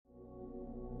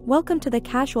Welcome to the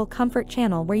Casual Comfort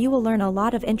channel, where you will learn a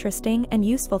lot of interesting and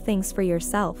useful things for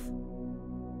yourself.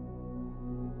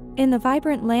 In the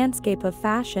vibrant landscape of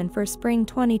fashion for spring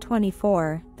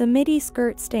 2024, the midi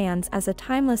skirt stands as a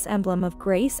timeless emblem of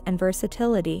grace and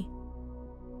versatility.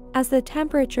 As the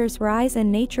temperatures rise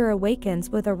and nature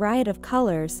awakens with a riot of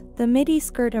colors, the midi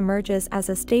skirt emerges as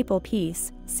a staple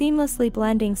piece, seamlessly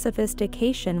blending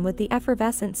sophistication with the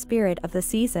effervescent spirit of the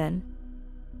season.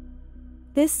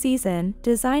 This season,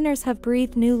 designers have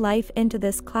breathed new life into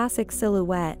this classic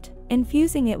silhouette,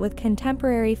 infusing it with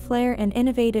contemporary flair and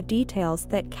innovative details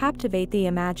that captivate the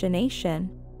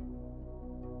imagination.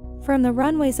 From the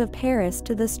runways of Paris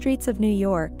to the streets of New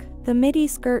York, the midi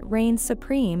skirt reigns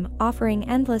supreme, offering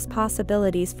endless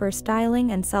possibilities for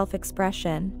styling and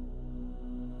self-expression.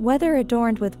 Whether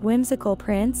adorned with whimsical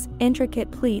prints,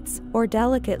 intricate pleats, or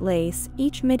delicate lace,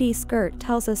 each midi skirt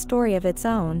tells a story of its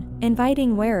own,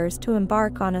 inviting wearers to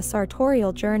embark on a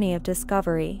sartorial journey of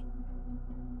discovery.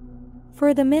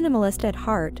 For the minimalist at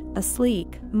heart, a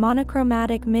sleek,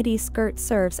 monochromatic midi skirt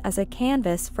serves as a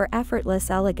canvas for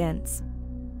effortless elegance.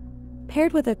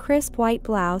 Paired with a crisp white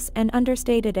blouse and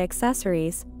understated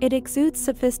accessories, it exudes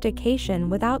sophistication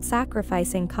without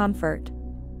sacrificing comfort.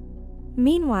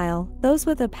 Meanwhile, those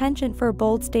with a penchant for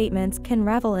bold statements can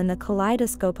revel in the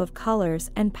kaleidoscope of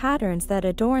colors and patterns that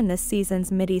adorn this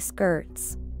season's midi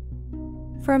skirts.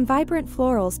 From vibrant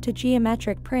florals to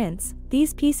geometric prints,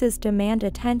 these pieces demand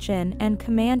attention and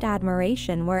command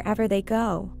admiration wherever they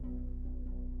go.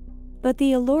 But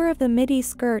the allure of the midi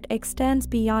skirt extends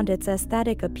beyond its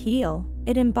aesthetic appeal.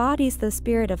 It embodies the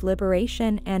spirit of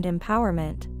liberation and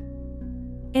empowerment.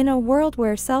 In a world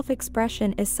where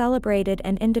self-expression is celebrated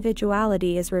and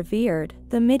individuality is revered,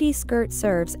 the midi skirt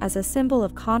serves as a symbol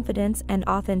of confidence and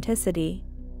authenticity.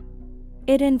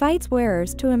 It invites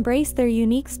wearers to embrace their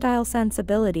unique style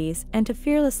sensibilities and to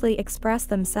fearlessly express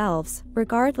themselves,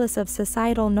 regardless of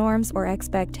societal norms or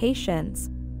expectations.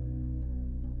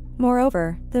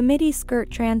 Moreover, the midi skirt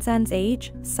transcends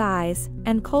age, size,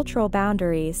 and cultural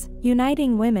boundaries,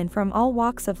 uniting women from all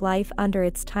walks of life under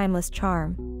its timeless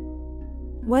charm.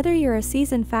 Whether you're a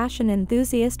seasoned fashion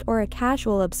enthusiast or a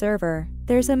casual observer,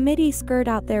 there's a midi skirt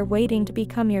out there waiting to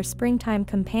become your springtime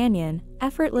companion,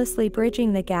 effortlessly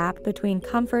bridging the gap between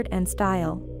comfort and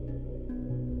style.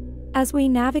 As we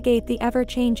navigate the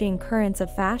ever-changing currents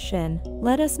of fashion,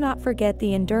 let us not forget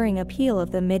the enduring appeal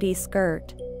of the midi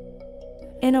skirt.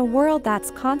 In a world that's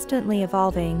constantly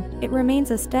evolving, it remains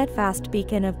a steadfast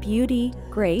beacon of beauty,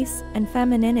 grace, and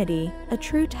femininity, a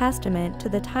true testament to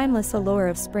the timeless allure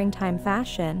of springtime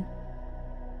fashion.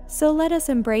 So let us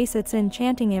embrace its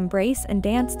enchanting embrace and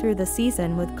dance through the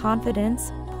season with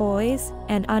confidence, poise,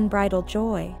 and unbridled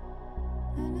joy.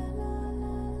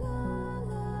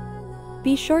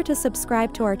 Be sure to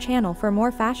subscribe to our channel for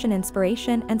more fashion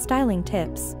inspiration and styling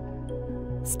tips.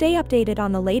 Stay updated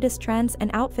on the latest trends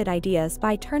and outfit ideas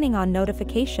by turning on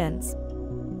notifications.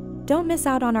 Don't miss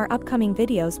out on our upcoming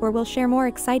videos, where we'll share more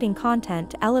exciting content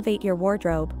to elevate your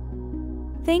wardrobe.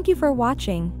 Thank you for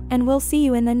watching, and we'll see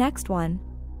you in the next one.